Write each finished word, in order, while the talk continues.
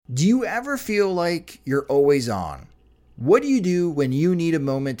Do you ever feel like you're always on? What do you do when you need a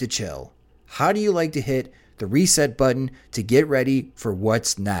moment to chill? How do you like to hit the reset button to get ready for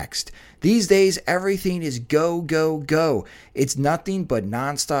what's next? These days, everything is go, go, go. It's nothing but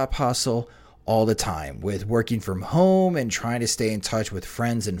nonstop hustle all the time, with working from home and trying to stay in touch with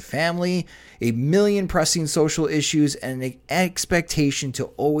friends and family, a million pressing social issues, and an expectation to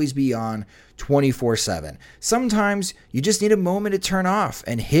always be on 24/7. Sometimes you just need a moment to turn off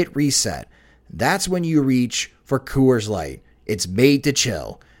and hit reset. That's when you reach for Coors Light. It's made to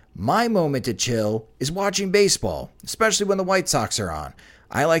chill. My moment to chill is watching baseball, especially when the White Sox are on.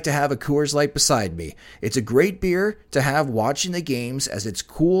 I like to have a Coors Light beside me. It's a great beer to have watching the games, as it's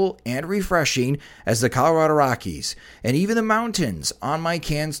cool and refreshing as the Colorado Rockies. And even the mountains on my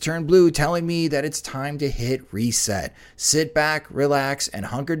cans turn blue, telling me that it's time to hit reset. Sit back, relax, and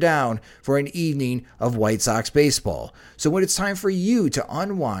hunker down for an evening of White Sox baseball. So when it's time for you to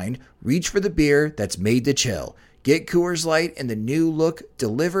unwind, reach for the beer that's made to chill. Get Coors Light in the new look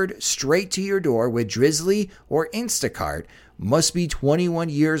delivered straight to your door with Drizzly or Instacart. Must be 21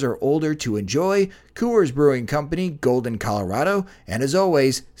 years or older to enjoy. Coors Brewing Company, Golden, Colorado. And as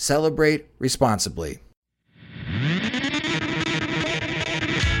always, celebrate responsibly.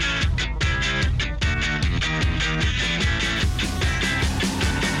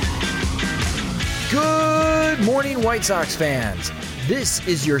 Good morning, White Sox fans. This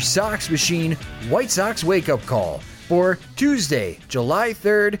is your Sox Machine White Sox wake-up call for Tuesday, July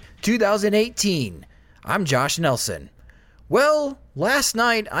 3rd, 2018. I'm Josh Nelson. Well, last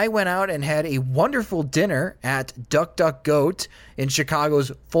night I went out and had a wonderful dinner at Duck Duck Goat in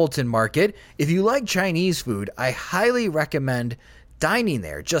Chicago's Fulton Market. If you like Chinese food, I highly recommend dining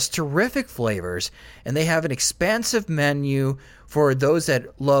there. Just terrific flavors, and they have an expansive menu for those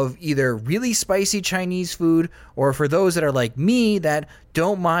that love either really spicy Chinese food or for those that are like me that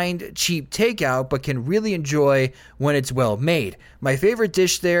don't mind cheap takeout but can really enjoy when it's well made. My favorite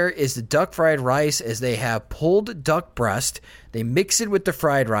dish there is the duck fried rice, as they have pulled duck breast. They mix it with the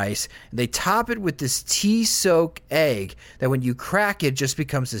fried rice, and they top it with this tea-soaked egg that when you crack it just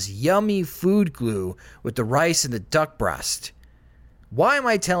becomes this yummy food glue with the rice and the duck breast. Why am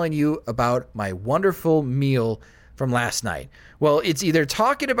I telling you about my wonderful meal from last night? Well, it's either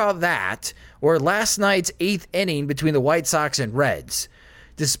talking about that or last night's 8th inning between the White Sox and Reds.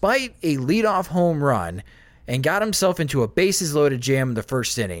 Despite a leadoff home run and got himself into a bases-loaded jam in the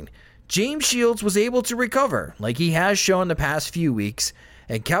first inning, James Shields was able to recover, like he has shown the past few weeks,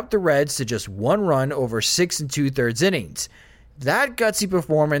 and kept the Reds to just one run over 6 2/3 innings. That gutsy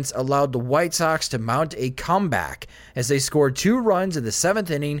performance allowed the White Sox to mount a comeback as they scored 2 runs in the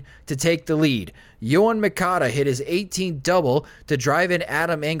 7th inning to take the lead. Yoan Moncada hit his 18th double to drive in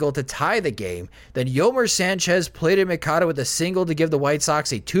Adam Engel to tie the game. Then Yolmer Sanchez plated Moncada with a single to give the White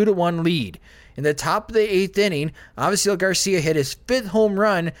Sox a 2-1 lead. In the top of the 8th inning, Avisail Garcia hit his 5th home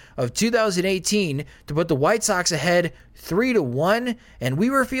run of 2018 to put the White Sox ahead 3-1, and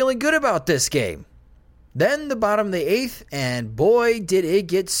we were feeling good about this game. Then the bottom of the 8th, and boy, did it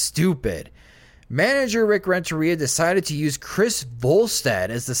get stupid. Manager Rick Renteria decided to use Chris Volstad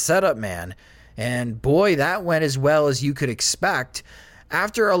as the setup man, and boy, that went as well as you could expect.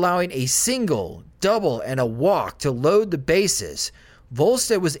 After allowing a single, double, and a walk to load the bases,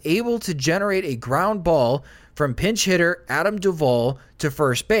 Volstad was able to generate a ground ball from pinch hitter Adam Duvall to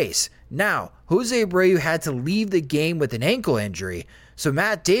first base. Now, Jose Abreu had to leave the game with an ankle injury, so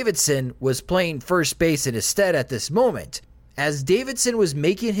Matt Davidson was playing first base in his stead at this moment. As Davidson was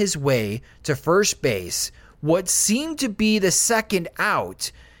making his way to first base, what seemed to be the second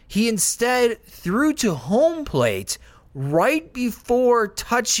out, he instead threw to home plate right before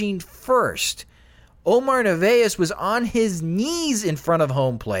touching first. Omar Narvaez was on his knees in front of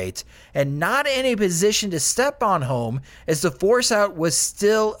home plate and not in a position to step on home, as the force out was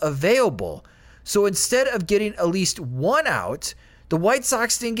still available. So instead of getting at least one out, the White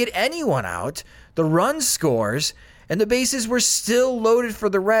Sox didn't get anyone out. The run scores, and the bases were still loaded for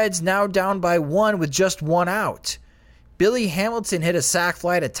the Reds, now down by 1 with just 1 out. Billy Hamilton hit a sac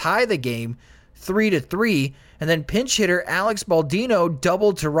fly to tie the game 3-3, and then pinch hitter Alex Baldino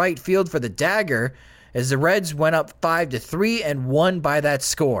doubled to right field for the dagger, as the Reds went up 5-3 and won by that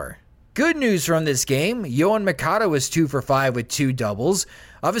score. Good news from this game, Yoan Moncada was 2 for 5 with 2 doubles.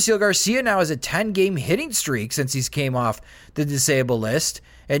 Avisail Garcia now has a 10-game hitting streak since he's came off the disabled list,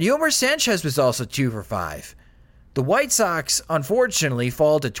 and Yolmer Sanchez was also 2 for 5. The White Sox, unfortunately,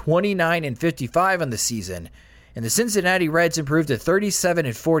 fall to 29-55 on the season, and the Cincinnati Reds improved to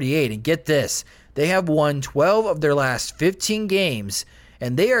 37-48, and get this, they have won 12 of their last 15 games,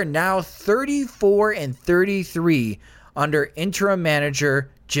 and they are now 34-33 under interim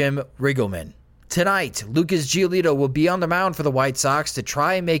manager Jim Riggleman. Tonight, Lucas Giolito will be on the mound for the White Sox to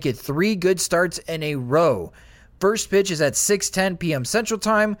try and make it 3 good starts in a row. First pitch is at 6:10 p.m. Central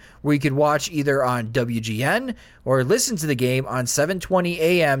Time, where you could watch either on WGN or listen to the game on 7:20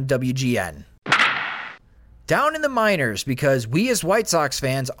 a.m. WGN. Down in the minors, because we as White Sox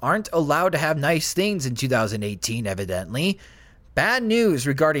fans aren't allowed to have nice things in 2018, evidently. Bad news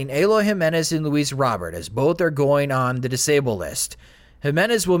regarding Eloy Jimenez and Luis Robert, as both are going on the disabled list.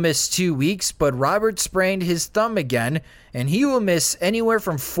 Jimenez will miss 2 weeks, but Robert sprained his thumb again, and he will miss anywhere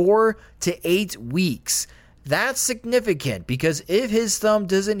from 4 to 8 weeks. That's significant, because if his thumb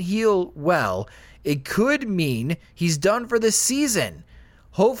doesn't heal well, it could mean he's done for the season.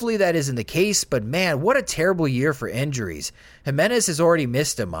 Hopefully that isn't the case, but man, what a terrible year for injuries. Jimenez has already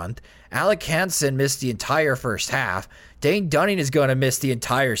missed a month. Alec Hansen missed the entire first half. Dane Dunning is going to miss the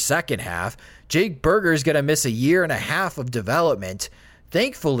entire second half. Jake Berger is going to miss a year and a half of development.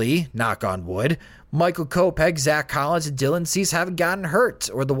 Thankfully, knock on wood, Michael Kopech, Zach Collins, and Dylan Cease haven't gotten hurt,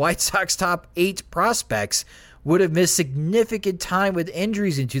 or the White Sox top 8 prospects would have missed significant time with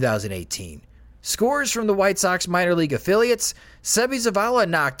injuries in 2018. Scores from the White Sox minor league affiliates: Seby Zavala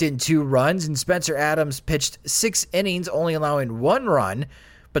knocked in 2 runs, and Spencer Adams pitched 6 innings, only allowing 1 run.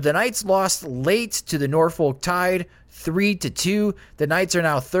 But the Knights lost late to the Norfolk Tide, 3-2. The Knights are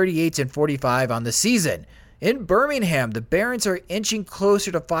now 38-45 on the season. In Birmingham, the Barons are inching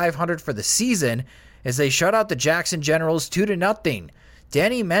closer to 500 for the season as they shut out the Jackson Generals 2-0.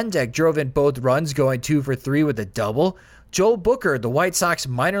 Danny Mendick drove in both runs, going 2 for 3 with a double. Joel Booker, the White Sox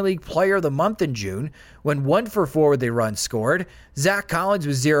minor league player of the month in June, went 1 for 4 with a run scored. Zach Collins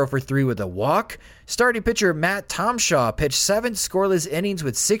was 0 for 3 with a walk. Starting pitcher Matt Tomshaw pitched 7 scoreless innings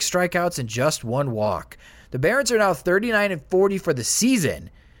with 6 strikeouts and just 1 walk. The Barons are now 39-40 for the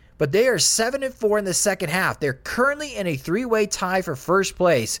season, but they are 7-4 in the second half. They're currently in a 3-way tie for first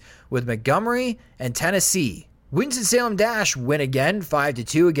place with Montgomery and Tennessee. Winston-Salem Dash win again,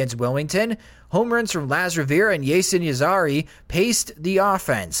 5-2 against Wilmington. Home runs from Laz Rivera and Yason Yazari paced the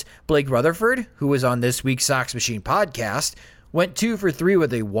offense. Blake Rutherford, who was on this week's Sox Machine podcast, went 2 for 3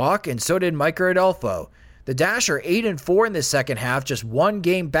 with a walk, and so did Mike Rodolfo. The Dash are 8-4 in the second half, just 1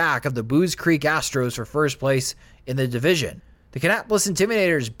 game back of the Booze Creek Astros for first place in the division. The Kannapolis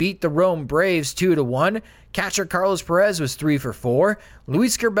Intimidators beat the Rome Braves 2-1. Catcher Carlos Perez was 3 for 4.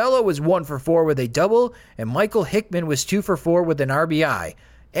 Luis Curbelo was 1 for 4 with a double, and Michael Hickman was 2 for 4 with an RBI.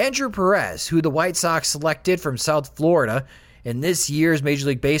 Andrew Perez, who the White Sox selected from South Florida in this year's Major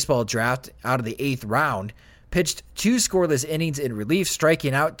League Baseball draft out of the 8th round, pitched 2 scoreless innings in relief,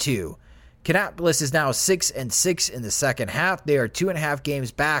 striking out 2. Kannapolis is now 6-6 in the second half. They are 2.5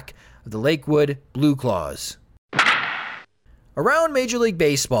 games back of the Lakewood Blue Claws. Around Major League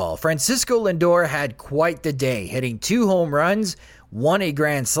Baseball, Francisco Lindor had quite the day, hitting 2 home runs, won a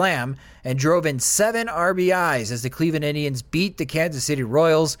grand slam, and drove in 7 RBIs as the Cleveland Indians beat the Kansas City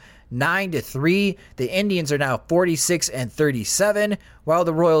Royals 9-3. The Indians are now 46-37, while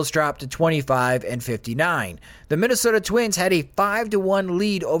the Royals dropped to 25-59. The Minnesota Twins had a 5-1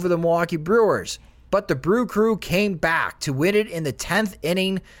 lead over the Milwaukee Brewers, but the Brew Crew came back to win it in the 10th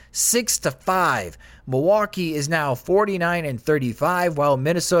inning, 6-5. Milwaukee is now 49-35, while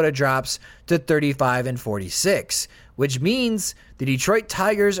Minnesota drops to 35-46, which means the Detroit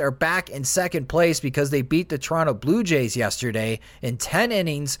Tigers are back in second place because they beat the Toronto Blue Jays yesterday in 10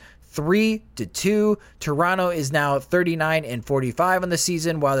 innings, 3-2. Toronto is now 39-45 on the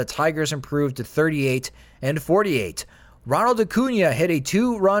season, while the Tigers improved to 38-48. Ronald Acuna hit a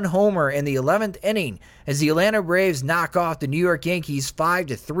 2-run homer in the 11th inning as the Atlanta Braves knock off the New York Yankees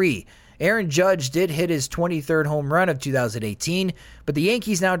 5-3. Aaron Judge did hit his 23rd home run of 2018, but the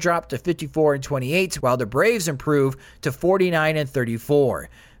Yankees now drop to 54-28, while the Braves improve to 49-34.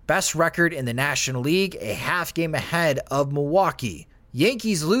 Best record in the National League, a half game ahead of Milwaukee.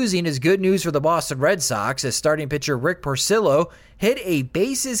 Yankees losing is good news for the Boston Red Sox as starting pitcher Rick Porcello hit a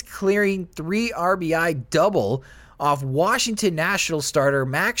bases-clearing 3 RBI double off Washington Nationals starter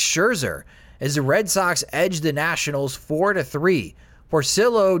Max Scherzer as the Red Sox edged the Nationals 4-3.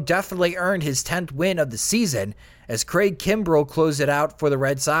 Porcello definitely earned his 10th win of the season as Craig Kimbrell closed it out for the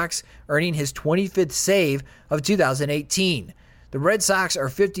Red Sox, earning his 25th save of 2018. The Red Sox are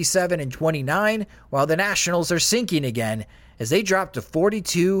 57-29, while the Nationals are sinking again as they drop to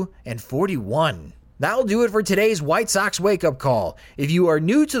 42-41. That'll do it for today's White Sox wake-up call. If you are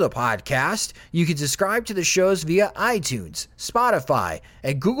new to the podcast, you can subscribe to the shows via iTunes, Spotify,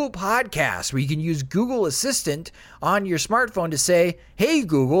 and Google Podcasts, where you can use Google Assistant on your smartphone to say, "Hey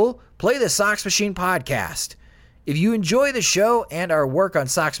Google, play the Sox Machine podcast." If you enjoy the show and our work on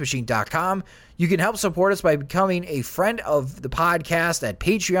SoxMachine.com, You can help support us by becoming a friend of the podcast at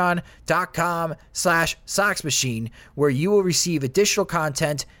patreon.com/socksmachine, where you will receive additional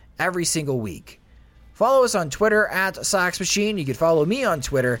content every single week. Follow us on Twitter at SocksMachine. You can follow me on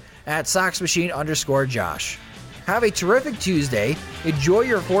Twitter at SocksMachine_Josh. Have a terrific Tuesday. Enjoy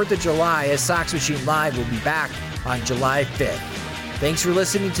your 4th of July, as Sox Machine Live will be back on July 5th. Thanks for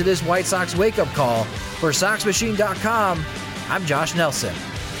listening to this White Sox wake-up call. For SocksMachine.com, I'm Josh Nelson.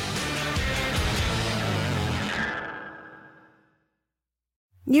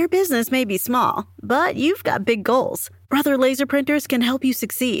 Your business may be small, but you've got big goals. Brother Laser Printers can help you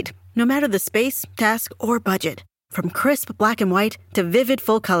succeed, no matter the space, task, or budget. From crisp black and white to vivid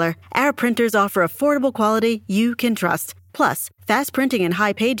full color, our printers offer affordable quality you can trust. Plus, fast printing and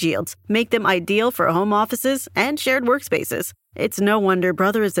high page yields make them ideal for home offices and shared workspaces. It's no wonder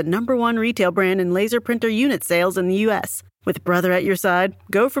Brother is the #1 retail brand in laser printer unit sales in the U.S. With Brother at your side,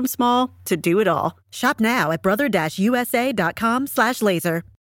 go from small to do it all. Shop now at brother-usa.com/laser.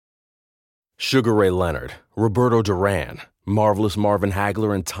 Sugar Ray Leonard, Roberto Duran, Marvelous Marvin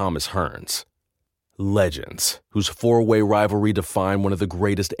Hagler, and Thomas Hearns. Legends, whose four-way rivalry defined one of the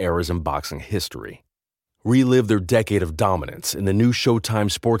greatest eras in boxing history. Relive their decade of dominance in the new Showtime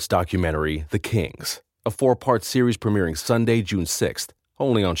sports documentary, The Kings, a 4-part series premiering Sunday, June 6th,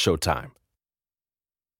 only on Showtime.